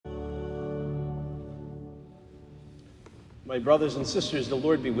My brothers and sisters, the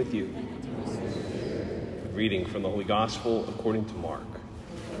Lord be with you. Reading from the Holy Gospel according to Mark.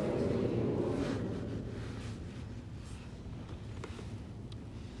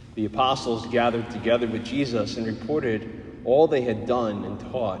 The apostles gathered together with Jesus and reported all they had done and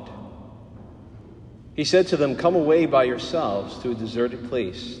taught. He said to them, "Come away by yourselves to a deserted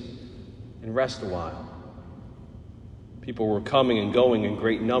place and rest a while." People were coming and going in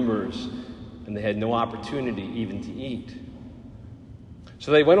great numbers, and they had no opportunity even to eat.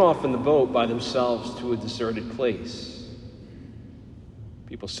 So they went off in the boat by themselves to a deserted place.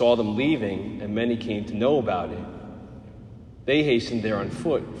 People saw them leaving, and many came to know about it. They hastened there on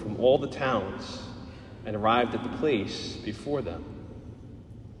foot from all the towns and arrived at the place before them.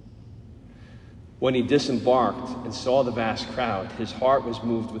 When he disembarked and saw the vast crowd, his heart was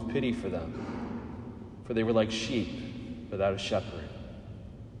moved with pity for them, for they were like sheep without a shepherd.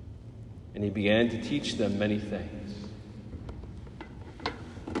 And he began to teach them many things.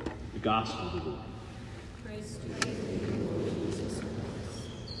 The Gospel of the Lord. Praise to you, Lord Jesus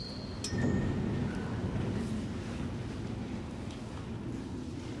Christ.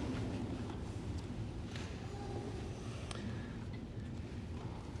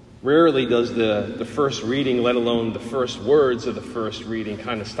 Rarely does the first reading, let alone the first words of the first reading,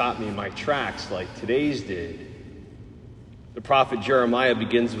 kind of stop me in my tracks like today's did. The prophet Jeremiah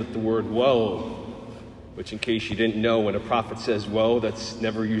begins with the word woe, which, in case you didn't know, when a prophet says woe, that's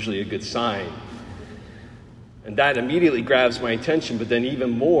never usually a good sign. And that immediately grabs my attention, but then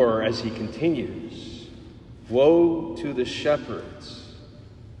even more as he continues. Woe to the shepherds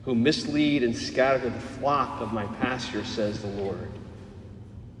who mislead and scatter the flock of my pasture, says the Lord.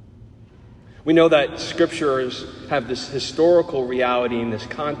 We know that scriptures have this historical reality in this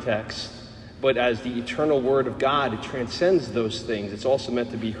context, but as the eternal word of God, it transcends those things. It's also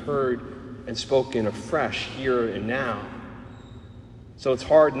meant to be heard and spoken afresh here and now. So it's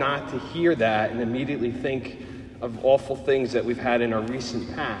hard not to hear that and immediately think of awful things that we've had in our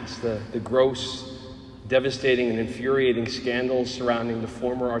recent past, the gross, devastating, and infuriating scandals surrounding the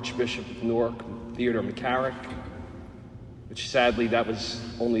former Archbishop of Newark, Theodore McCarrick, which sadly that was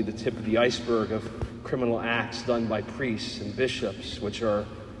only the tip of the iceberg of criminal acts done by priests and bishops, which are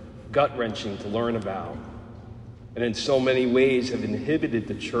gut-wrenching to learn about, and in so many ways have inhibited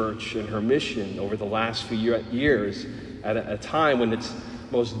the church and her mission over the last few years at a time when it's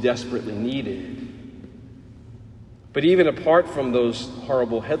most desperately needed. But even apart from those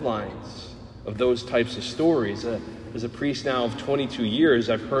horrible headlines of those types of stories, as a priest now of 22 years,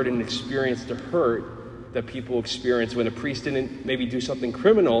 I've heard and experienced the hurt that people experience when a priest didn't maybe do something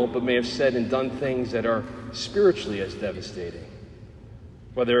criminal, but may have said and done things that are spiritually as devastating.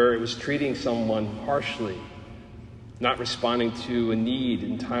 Whether it was treating someone harshly, not responding to a need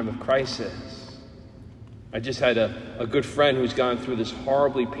in time of crisis. I just had a good friend who's gone through this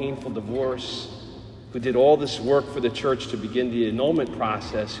horribly painful divorce, who did all this work for the church to begin the annulment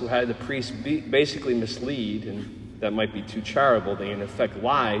process, who had the priest basically mislead, and that might be too charitable, they in effect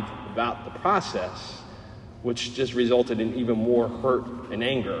lied about the process, which just resulted in even more hurt and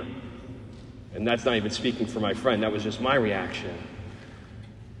anger. And that's not even speaking for my friend, that was just my reaction.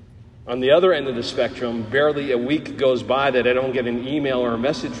 On the other end of the spectrum, barely a week goes by that I don't get an email or a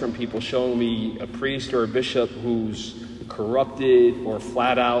message from people showing me a priest or a bishop who's corrupted or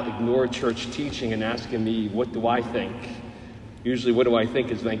flat out ignored church teaching and asking me, what do I think? Usually what do I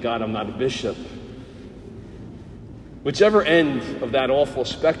think is, thank God I'm not a bishop. Whichever end of that awful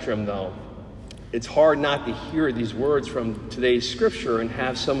spectrum, though, it's hard not to hear these words from today's scripture and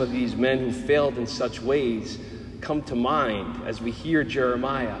have some of these men who failed in such ways come to mind as we hear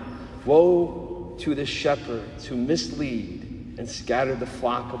Jeremiah. Woe to the shepherds who mislead and scatter the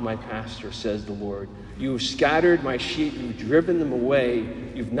flock of my pasture, says the Lord. You have scattered my sheep, you've driven them away,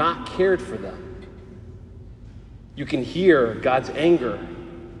 you've not cared for them. You can hear God's anger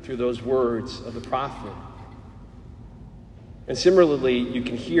through those words of the prophet. And similarly, you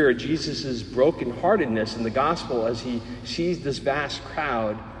can hear Jesus' brokenheartedness in the gospel as he sees this vast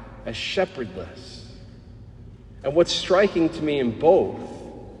crowd as shepherdless. And what's striking to me in both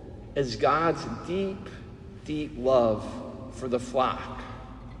is God's deep, deep love for the flock,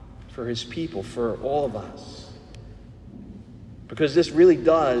 for his people, for all of us. Because this really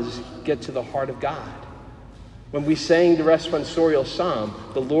does get to the heart of God. When we sang the responsorial psalm,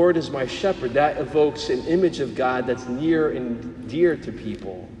 the Lord is my shepherd, that evokes an image of God that's near and dear to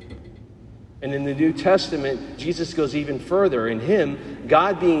people. And in the New Testament, Jesus goes even further. In him,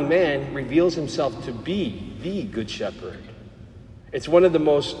 God being man, reveals himself to be the good shepherd. It's one of the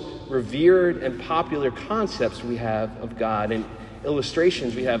most revered and popular concepts we have of God and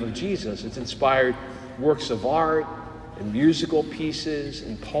illustrations we have of Jesus. It's inspired works of art, and musical pieces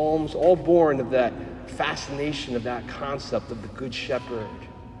and poems, all born of that fascination of that concept of the Good Shepherd,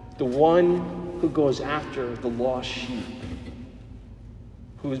 the one who goes after the lost sheep,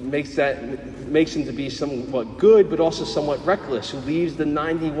 who makes him to be somewhat good, but also somewhat reckless, who leaves the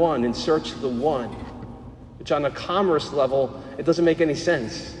 91 in search of the one, which on a commerce level, it doesn't make any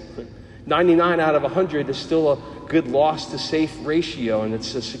sense. 99 out of 100 is still a good loss to safe ratio, and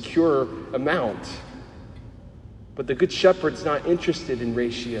it's a secure amount. But the Good Shepherd's not interested in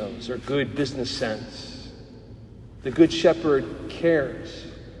ratios or good business sense. The Good Shepherd cares.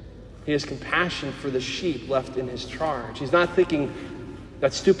 He has compassion for the sheep left in his charge. He's not thinking,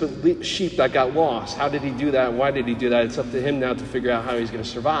 that stupid sheep that got lost, how did he do that? Why did he do that? It's up to him now to figure out how he's going to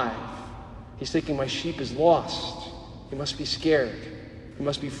survive. He's thinking, my sheep is lost. He must be scared. He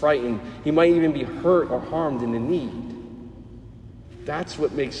must be frightened. He might even be hurt or harmed in the need. That's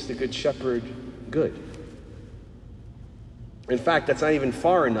what makes the Good Shepherd good. In fact, that's not even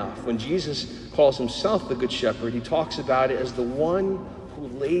far enough. When Jesus calls himself the Good Shepherd, he talks about it as the one who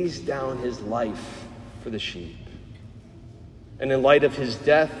lays down his life for the sheep. And in light of his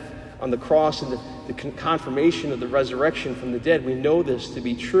death on the cross and the confirmation of the resurrection from the dead, we know this to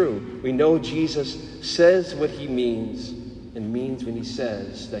be true. We know Jesus says what he means and means when he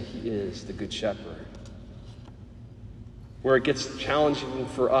says that he is the Good Shepherd. Where it gets challenging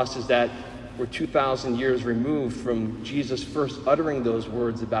for us is that we're 2,000 years removed from Jesus first uttering those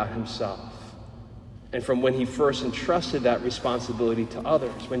words about himself, and from when he first entrusted that responsibility to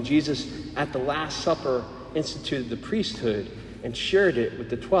others. When Jesus, at the Last Supper, instituted the priesthood and shared it with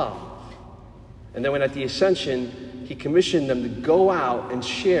the 12. And then when at the Ascension, he commissioned them to go out and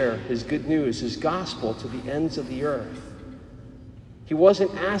share his good news, his gospel, to the ends of the earth. He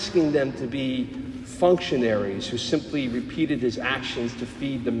wasn't asking them to be functionaries who simply repeated his actions to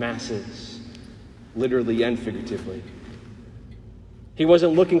feed the masses, literally and figuratively. He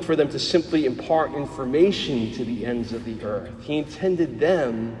wasn't looking for them to simply impart information to the ends of the earth. He intended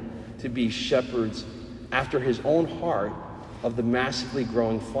them to be shepherds after his own heart of the massively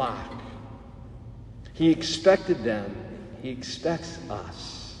growing flock. He expected them, he expects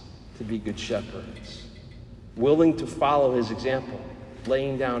us to be good shepherds, willing to follow his example,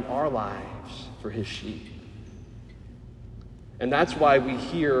 laying down our lives for his sheep. And that's why we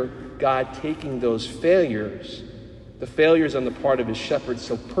hear God taking those failures, the failures on the part of his shepherds,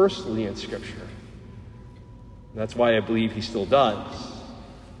 so personally in Scripture. And that's why I believe he still does.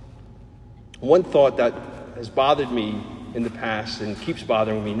 One thought that has bothered me in the past and keeps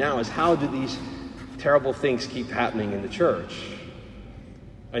bothering me now is, how do these terrible things keep happening in the church?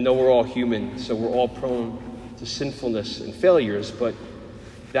 I know we're all human, so we're all prone to sinfulness and failures, but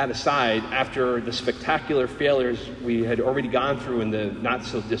that aside, after the spectacular failures we had already gone through in the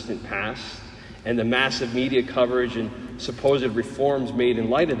not-so-distant past, and the massive media coverage and supposed reforms made in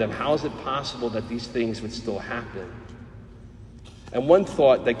light of them, how is it possible that these things would still happen? And one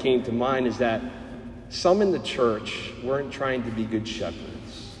thought that came to mind is that some in the church weren't trying to be good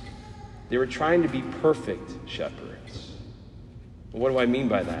shepherds. They were trying to be perfect shepherds. And what do I mean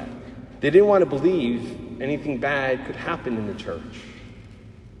by that? They didn't want to believe anything bad could happen in the church.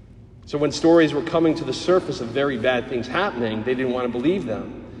 So when stories were coming to the surface of very bad things happening, they didn't want to believe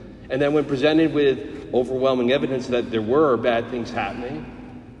them. And then when presented with overwhelming evidence that there were bad things happening,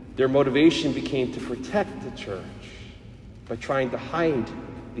 their motivation became to protect the church by trying to hide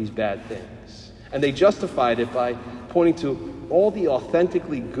these bad things. And they justified it by pointing to all the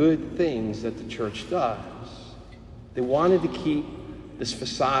authentically good things that the church does. They wanted to keep this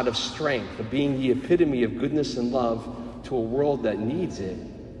facade of strength, of being the epitome of goodness and love to a world that needs it.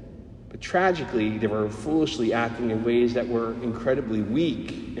 But tragically, they were foolishly acting in ways that were incredibly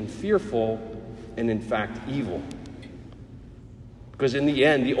weak and fearful and, in fact, evil. Because in the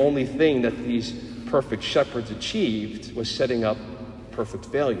end, the only thing that these perfect shepherds achieved was setting up perfect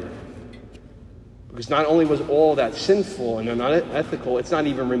failure. Because not only was all that sinful and unethical, it's not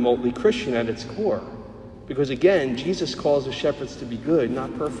even remotely Christian at its core. Because again, Jesus calls the shepherds to be good,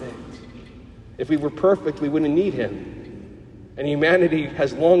 not perfect. If we were perfect, we wouldn't need him. And humanity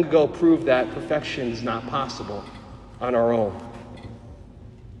has long ago proved that perfection is not possible on our own.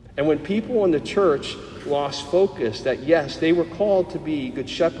 And when people in the church lost focus that, yes, they were called to be good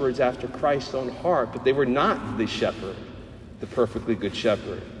shepherds after Christ's own heart, but they were not the shepherd, the perfectly good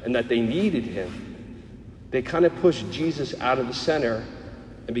shepherd, and that they needed him, they kind of pushed Jesus out of the center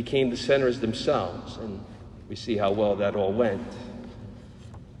and became the centers themselves. And we see how well that all went.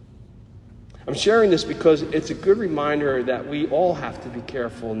 I'm sharing this because it's a good reminder that we all have to be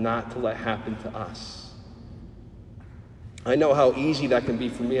careful not to let happen to us. I know how easy that can be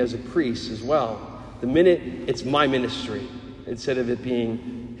for me as a priest as well, The minute it's my ministry, instead of it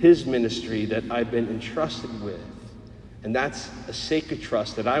being his ministry that I've been entrusted with. And that's a sacred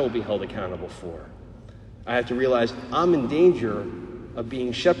trust that I will be held accountable for. I have to realize I'm in danger of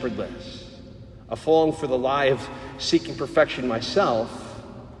being shepherdless, of falling for the lie of seeking perfection myself,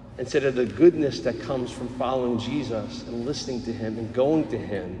 instead of the goodness that comes from following Jesus and listening to him and going to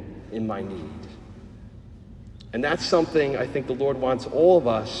him in my need. And that's something I think the Lord wants all of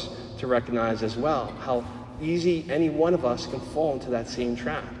us to recognize as well, how easy any one of us can fall into that same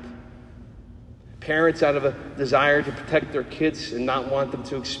trap. Parents, out of a desire to protect their kids and not want them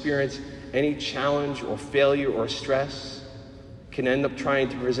to experience any challenge or failure or stress, can end up trying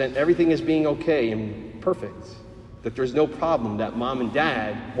to present everything as being okay and perfect, that there's no problem that mom and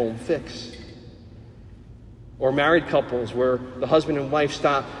dad won't fix. Or married couples where the husband and wife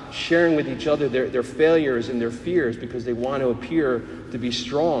stop sharing with each other their failures and their fears because they want to appear to be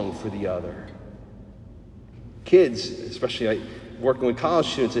strong for the other. Kids, especially working with college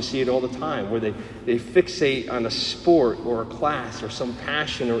students, I see it all the time, where they fixate on a sport or a class or some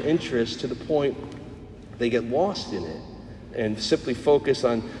passion or interest to the point they get lost in it and simply focus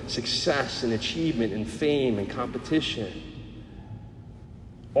on success and achievement and fame and competition.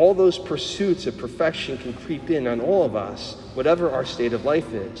 All those pursuits of perfection can creep in on all of us, whatever our state of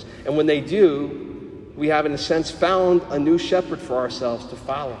life is. And when they do, we have, in a sense, found a new shepherd for ourselves to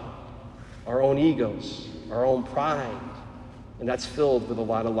follow. Our own egos, our own pride. And that's filled with a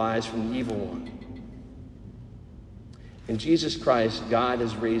lot of lies from the evil one. In Jesus Christ, God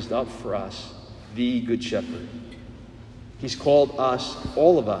has raised up for us the Good Shepherd. He's called us,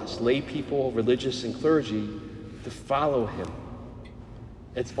 all of us, lay people, religious and clergy, to follow him.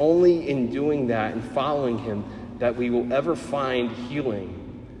 It's only in doing that and following him that we will ever find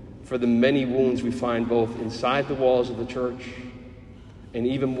healing for the many wounds we find both inside the walls of the church and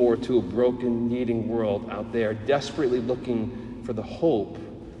even more to a broken, needing world out there, desperately looking for the hope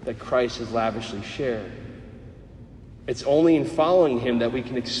that Christ has lavishly shared. It's only in following him that we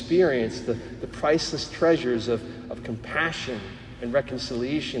can experience the priceless treasures of compassion and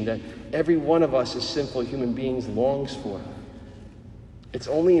reconciliation that every one of us as sinful human beings longs for. It's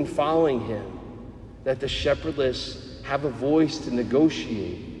only in following him that the shepherdless have a voice to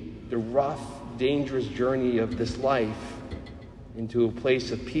negotiate the rough, dangerous journey of this life into a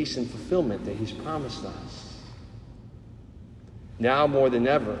place of peace and fulfillment that he's promised us. Now more than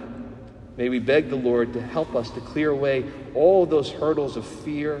ever, may we beg the Lord to help us to clear away all those hurdles of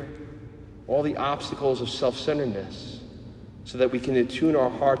fear, all the obstacles of self-centeredness, so that we can attune our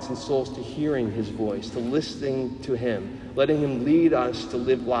hearts and souls to hearing his voice, to listening to him, letting him lead us to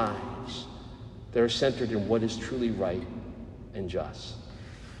live lives that are centered in what is truly right and just.